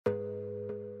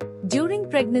During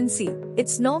pregnancy,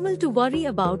 it's normal to worry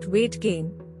about weight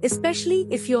gain, especially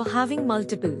if you're having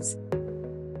multiples.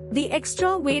 The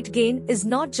extra weight gain is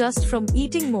not just from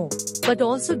eating more, but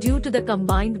also due to the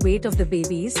combined weight of the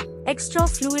babies, extra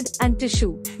fluid and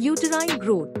tissue, uterine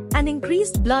growth, and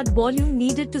increased blood volume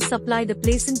needed to supply the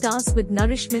placentas with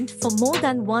nourishment for more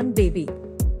than one baby.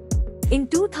 In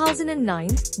 2009,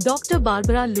 Dr.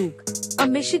 Barbara Luke, a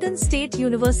Michigan State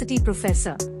University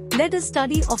professor, led a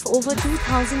study of over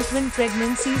 2,000 twin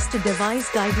pregnancies to devise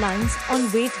guidelines on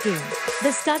weight gain.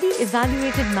 The study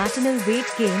evaluated maternal weight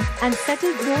gain and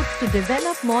fetal growth to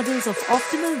develop models of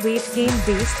optimal weight gain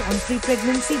based on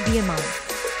pre-pregnancy BMI.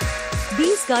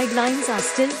 These guidelines are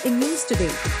still in use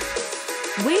today.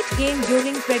 Weight gain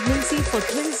during pregnancy for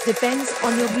twins depends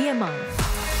on your BMI.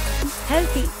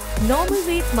 Healthy, normal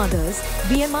weight mothers,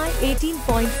 BMI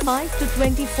 18.5 to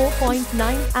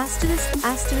 24.9 *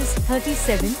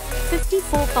 37,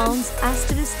 54 pounds *.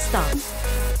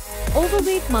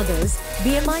 Overweight mothers,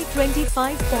 BMI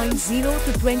 25.0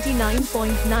 to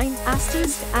 29.9 *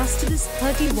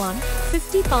 31,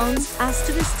 50 pounds *.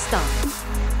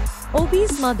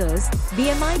 Obese mothers,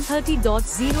 BMI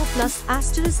 30.0 plus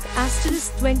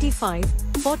 * 25,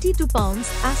 42 pounds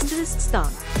 *.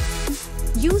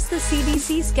 Use the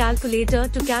CDC's calculator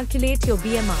to calculate your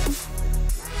BMI.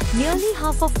 Nearly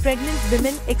half of pregnant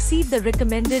women exceed the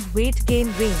recommended weight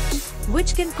gain range,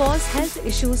 which can cause health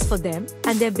issues for them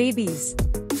and their babies.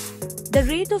 The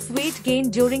rate of weight gain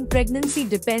during pregnancy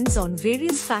depends on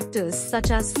various factors such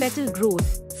as fetal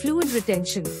growth, fluid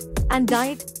retention, and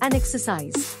diet and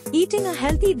exercise. Eating a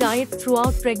healthy diet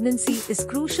throughout pregnancy is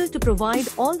crucial to provide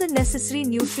all the necessary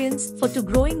nutrients for two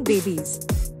growing babies.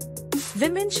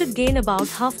 Women should gain about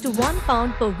half to 1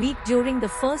 pound per week during the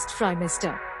first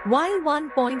trimester, while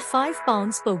 1.5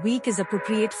 pounds per week is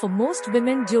appropriate for most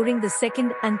women during the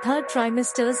second and third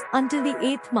trimesters until the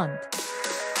 8th month.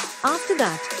 After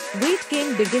that, weight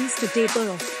gain begins to taper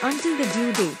off until the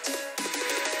due date.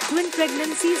 Twin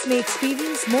pregnancies may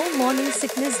experience more morning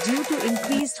sickness due to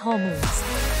increased hormones.